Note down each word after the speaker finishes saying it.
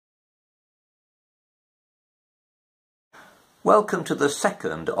Welcome to the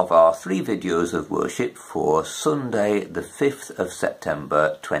second of our 3 videos of worship for Sunday the 5th of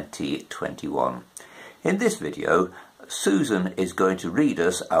September 2021. In this video, Susan is going to read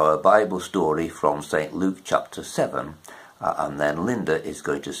us our Bible story from St. Luke chapter 7 and then Linda is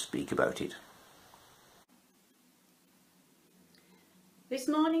going to speak about it. This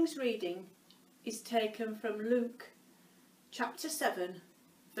morning's reading is taken from Luke chapter 7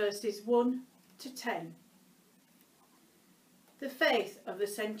 verses 1 to 10. The faith of the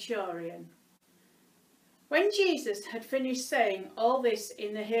centurion. When Jesus had finished saying all this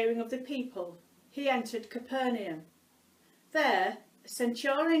in the hearing of the people, he entered Capernaum. There, a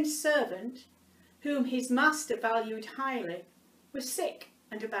centurion's servant, whom his master valued highly, was sick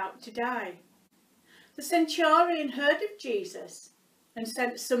and about to die. The centurion heard of Jesus and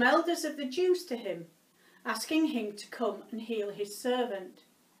sent some elders of the Jews to him, asking him to come and heal his servant.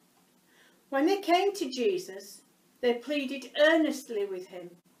 When they came to Jesus, they pleaded earnestly with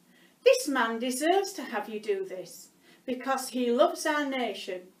him, "This man deserves to have you do this, because he loves our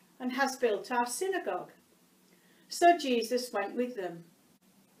nation and has built our synagogue." So Jesus went with them.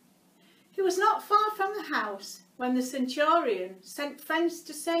 He was not far from the house when the centurion sent friends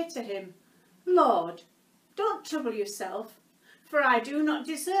to say to him, "Lord, don't trouble yourself, for I do not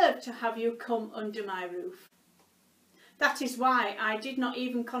deserve to have you come under my roof. That is why I did not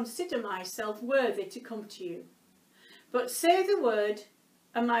even consider myself worthy to come to you. But say the word,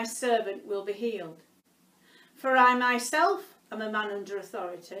 and my servant will be healed. For I myself am a man under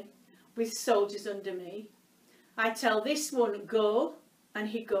authority, with soldiers under me. I tell this one, go, and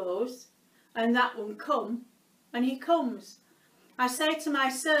he goes, and that one, come, and he comes. I say to my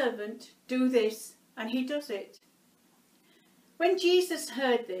servant, do this, and he does it." When Jesus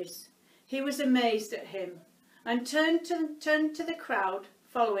heard this, he was amazed at him, and turned to the crowd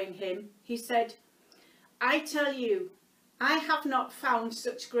following him. He said, "I tell you, I have not found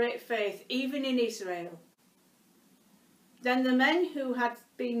such great faith even in Israel." Then the men who had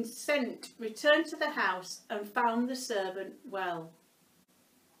been sent returned to the house and found the servant well.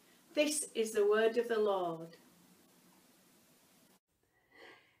 This is the word of the Lord.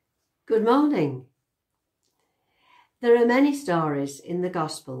 Good morning. There are many stories in the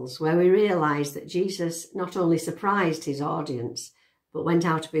Gospels where we realise that Jesus not only surprised his audience, but went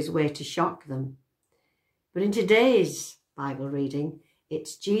out of his way to shock them. But in today's Bible reading,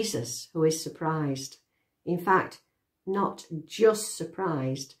 it's Jesus who is surprised. In fact, not just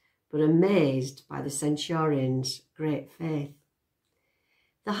surprised, but amazed by the centurion's great faith.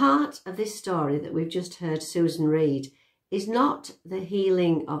 The heart of this story that we've just heard Susan read is not the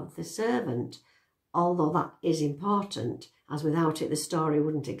healing of the servant, although that is important, as without it the story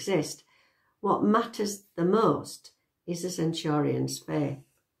wouldn't exist. What matters the most is the centurion's faith.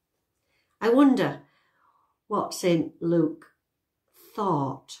 I wonder what St. Luke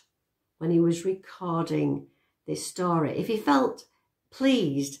thought when he was recording this story. If he felt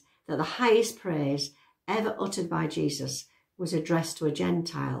pleased that the highest praise ever uttered by Jesus was addressed to a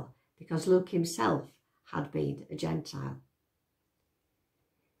Gentile, because Luke himself had been a Gentile.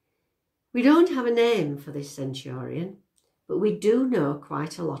 We don't have a name for this centurion, but we do know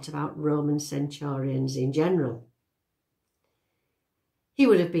quite a lot about Roman centurions in general. He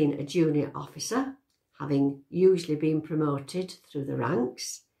would have been a junior officer, having usually been promoted through the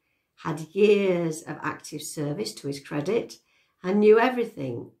ranks, had years of active service to his credit, and knew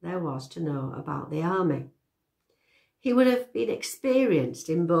everything there was to know about the army. He would have been experienced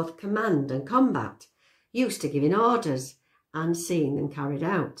in both command and combat, used to giving orders and seeing them carried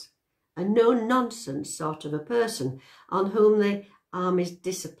out, a no-nonsense sort of a person on whom the army's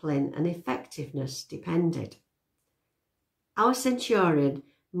discipline and effectiveness depended. Our centurion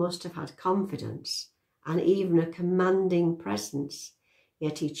must have had confidence and even a commanding presence,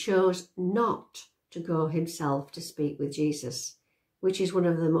 yet he chose not to go himself to speak with Jesus, which is one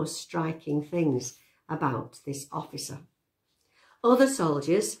of the most striking things about this officer. Other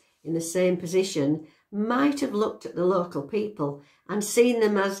soldiers in the same position might have looked at the local people and seen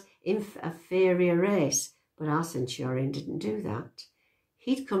them as inferior race, but our centurion didn't do that.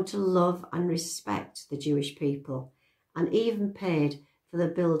 He'd come to love and respect the Jewish people and even paid for the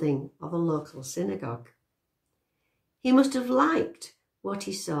building of a local synagogue. He must have liked what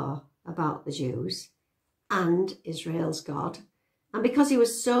he saw about the Jews and Israel's God, and because he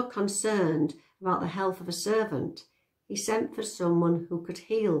was so concerned about the health of a servant, he sent for someone who could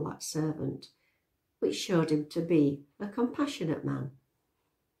heal that servant, which showed him to be a compassionate man.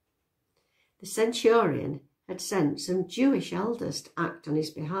 The centurion had sent some Jewish elders to act on his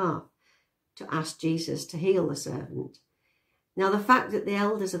behalf, to ask Jesus to heal the servant. Now, the fact that the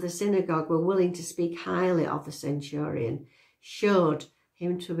elders of the synagogue were willing to speak highly of the centurion showed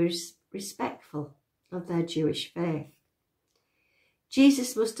him to be respectful of their Jewish faith.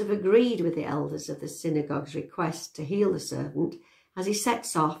 Jesus must have agreed with the elders of the synagogue's request to heal the servant as he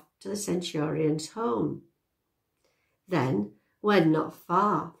sets off to the centurion's home. Then, when not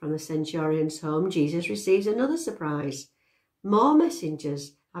far from the centurion's home, Jesus receives another surprise. More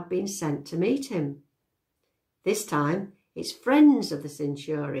messengers have been sent to meet him. This time, it's friends of the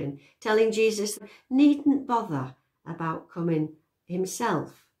centurion telling Jesus needn't bother about coming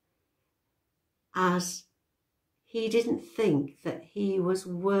himself, as he didn't think that he was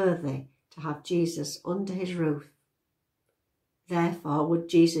worthy to have Jesus under his roof. Therefore, would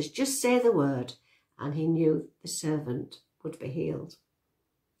Jesus just say the word, and he knew the servant would be healed.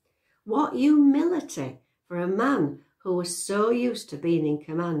 What humility for a man who was so used to being in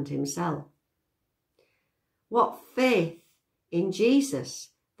command himself. What faith in Jesus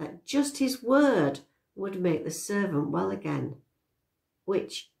that just his word would make the servant well again,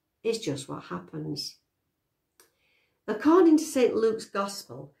 which is just what happens. According to St. Luke's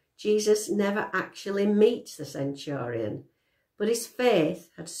Gospel, Jesus never actually meets the centurion, but his faith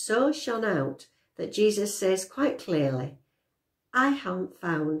had so shone out that Jesus says quite clearly, "I haven't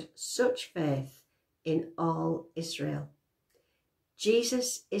found such faith in all Israel."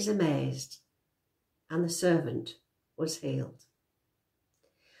 Jesus is amazed, and the servant was healed.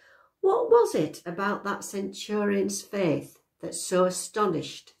 What was it about that centurion's faith that so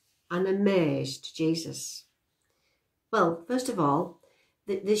astonished and amazed Jesus? Well, first of all,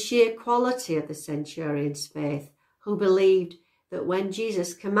 the sheer quality of the centurion's faith, who believed that when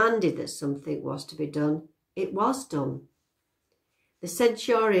Jesus commanded that something was to be done, it was done. The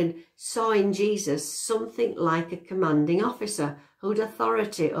centurion saw in Jesus something like a commanding officer who had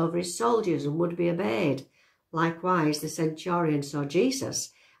authority over his soldiers and would be obeyed. Likewise, the centurion saw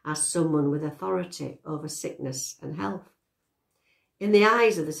Jesus as someone with authority over sickness and health. In the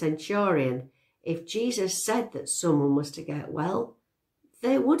eyes of the centurion, if Jesus said that someone was to get well,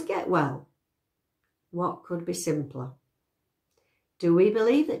 they would get well. What could be simpler? Do we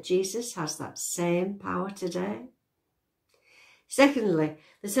believe that Jesus has that same power today? Secondly,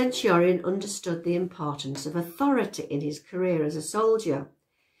 the centurion understood the importance of authority in his career as a soldier,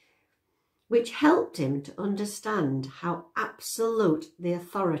 which helped him to understand how absolute the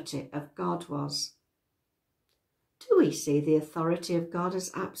authority of God was. Do we see the authority of God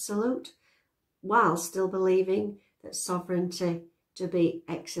as absolute, while still believing that sovereignty to be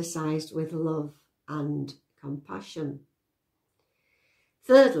exercised with love and compassion?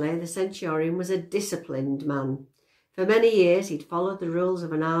 Thirdly, the centurion was a disciplined man. For many years he'd followed the rules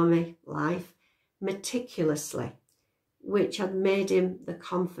of an army life meticulously, which had made him the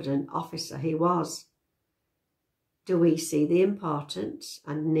confident officer he was. Do we see the importance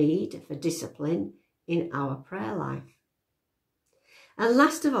and need for discipline in our prayer life? And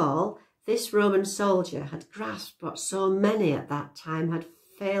last of all, this Roman soldier had grasped what so many at that time had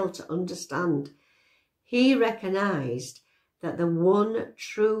failed to understand. He recognised that the one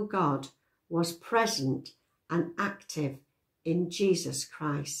true God was present and active in Jesus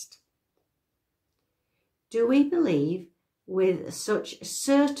Christ. Do we believe with such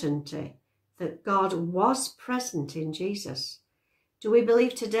certainty that God was present in Jesus? Do we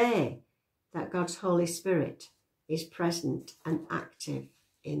believe today that God's Holy Spirit is present and active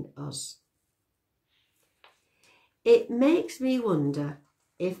in us? It makes me wonder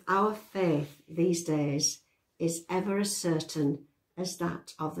if our faith these days is ever as certain as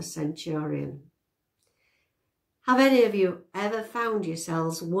that of the centurion. Have any of you ever found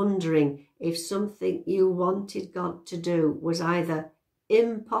yourselves wondering if something you wanted God to do was either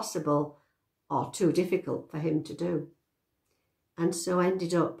impossible or too difficult for him to do, and so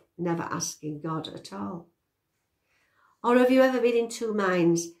ended up never asking God at all? Or have you ever been in two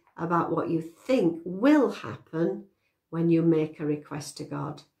minds about what you think will happen when you make a request to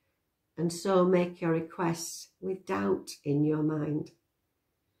God, and so make your requests with doubt in your mind?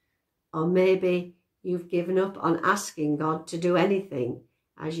 Or maybe you've given up on asking God to do anything,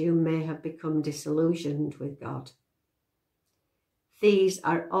 as you may have become disillusioned with God. These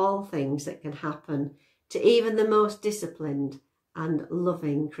are all things that can happen to even the most disciplined and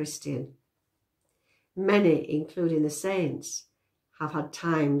loving Christian. Many, including the saints, have had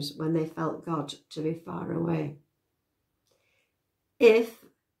times when they felt God to be far away. If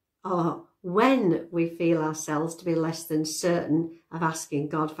or when we feel ourselves to be less than certain of asking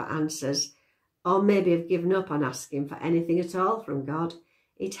God for answers, or maybe have given up on asking for anything at all from God,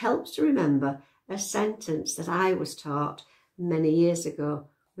 it helps to remember a sentence that I was taught many years ago,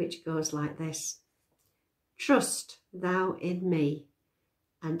 which goes like this: "Trust thou in me,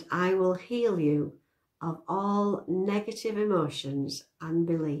 and I will heal you of all negative emotions and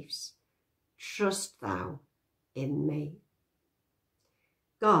beliefs. Trust thou in me.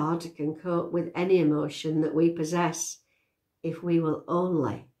 God can cope with any emotion that we possess if we will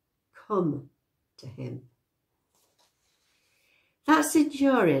only come to him. That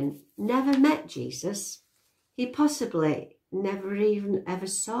centurion never met Jesus. He possibly never even ever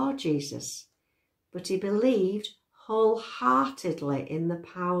saw Jesus, but he believed wholeheartedly in the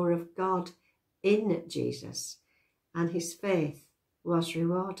power of God in Jesus, and his faith was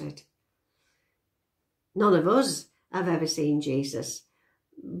rewarded. None of us have ever seen Jesus,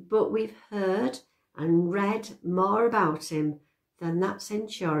 but we've heard and read more about him than that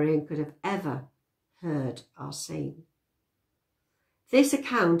centurion could have ever heard or seen. This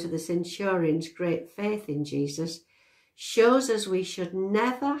account of the centurion's great faith in Jesus shows us we should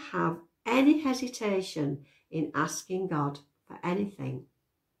never have any hesitation in asking God for anything.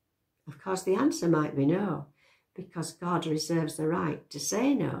 Of course, the answer might be no, because God reserves the right to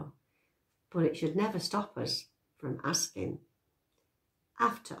say no, but it should never stop us from asking.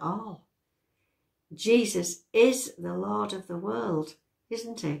 After all, Jesus is the Lord of the world,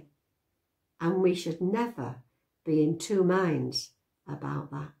 isn't he? And we should never be in two minds about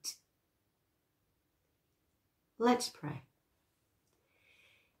that. Let's pray.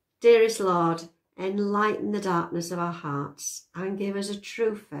 Dearest Lord, enlighten the darkness of our hearts and give us a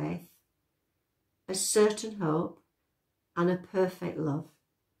true faith, a certain hope and a perfect love.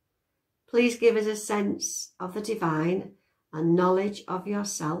 Please give us a sense of the divine and knowledge of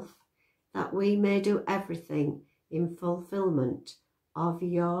yourself, that we may do everything in fulfillment of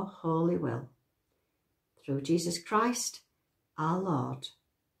your holy will. Through Jesus Christ, our Lord.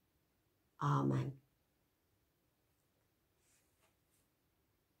 Amen.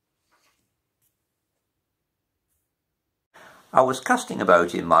 I was casting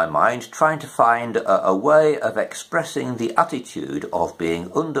about in my mind trying to find a way of expressing the attitude of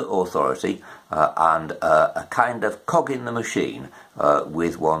being under authority and a kind of cog in the machine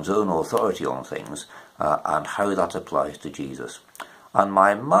with one's own authority on things and how that applies to Jesus. And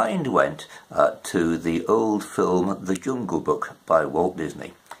my mind went to the old film The Jungle Book by Walt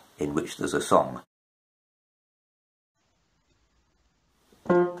Disney, in which there's a song.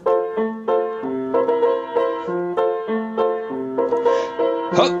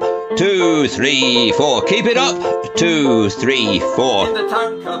 Up, 2, 3, 4, keep it up, 2, 3, 4. In the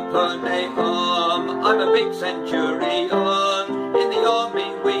town Capernaum, I'm a big centurion. In the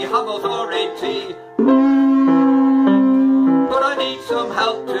army we have authority, but I need some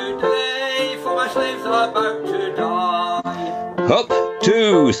help today, for my slaves are about to die. Up,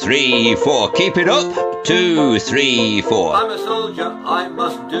 2, 3, 4, keep it up, 2, 3, 4. I'm a soldier, I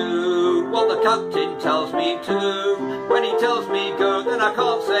must do what the captain tells me to. When he tells me go, then I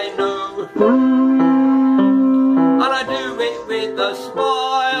can't say no. And I do it with a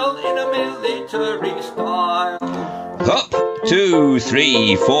smile, in a military style. Up, 2,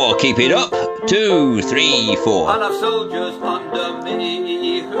 3, 4, keep it up, 2, 3, 4. And I've soldiers under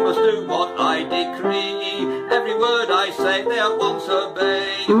me, who must do what I decree. Every word I say they at once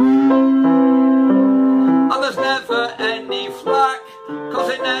obey. And there's never any flack, cause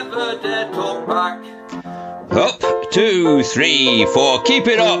they never dare talk back. Up, 2, 3, 4, keep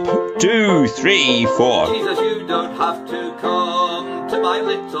it up, 2, 3, 4. Jesus, you don't have to come to my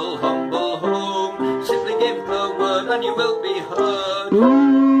little humble home. Simply give the word and you will be heard.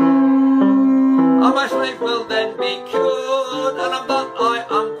 And my slave will then be cured, and of that I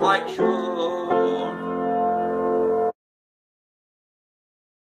am quite sure.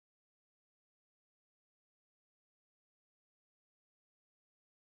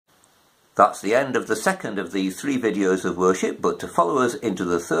 That's the end of the second of these 3 videos of worship, but to follow us into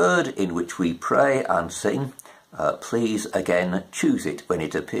the third, in which we pray and sing, please again choose it when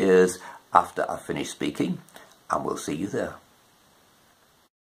it appears after I've finished speaking, and we'll see you there.